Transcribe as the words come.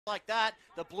like that.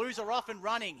 The Blues are off and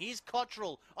running. Here's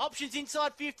Cottrell. Options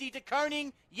inside 50 to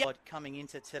Koning. Yep. Coming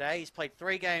into today, he's played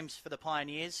 3 games for the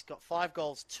Pioneers, got 5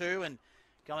 goals, 2, and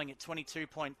going at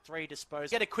 22.3 disposal.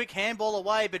 Get a quick handball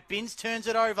away, but Binns turns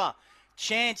it over.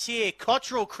 Chance here.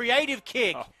 Cottrell, creative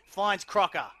kick, finds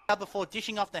Crocker. Before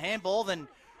dishing off the handball, then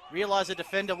realised the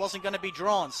defender wasn't going to be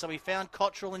drawn, so he found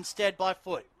Cottrell instead by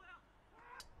foot.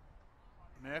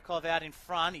 Murkov out in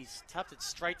front. He's tapped it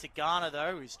straight to Garner,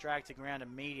 though, who's dragged to ground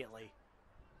immediately.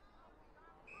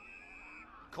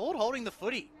 Called holding the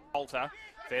footy. Alter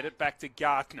fed it back to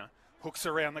Gartner. Hooks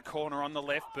around the corner on the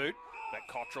left boot. But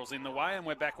Cottrell's in the way, and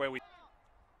we're back where we...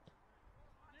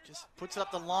 Just puts it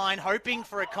up the line, hoping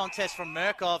for a contest from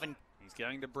Murkov. And he's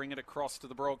going to bring it across to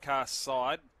the broadcast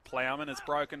side. Plowman has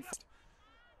broken.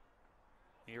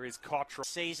 Here is Cottrell.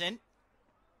 Season.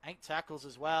 8 tackles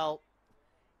as well.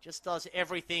 Just does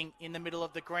everything in the middle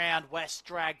of the ground. West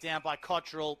dragged down by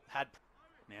Cottrell.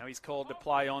 Now he's called to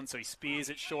play on, so he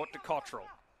spears it short to Cottrell.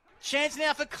 Chance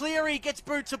now for Cleary. Gets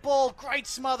boot to ball. Great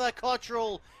smother,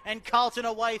 Cottrell. And Carlton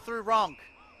away through Ronk.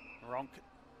 Ronk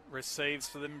receives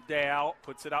for them. Dow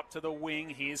puts it up to the wing.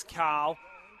 Here's Carl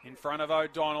in front of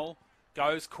O'Donnell.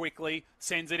 Goes quickly,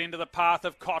 sends it into the path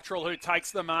of Cottrell, who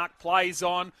takes the mark, plays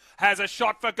on, has a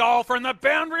shot for goal from the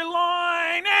boundary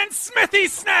line, and Smithy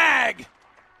snag!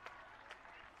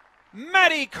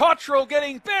 Matty Cottrell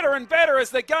getting better and better as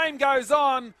the game goes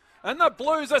on, and the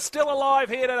Blues are still alive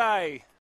here today.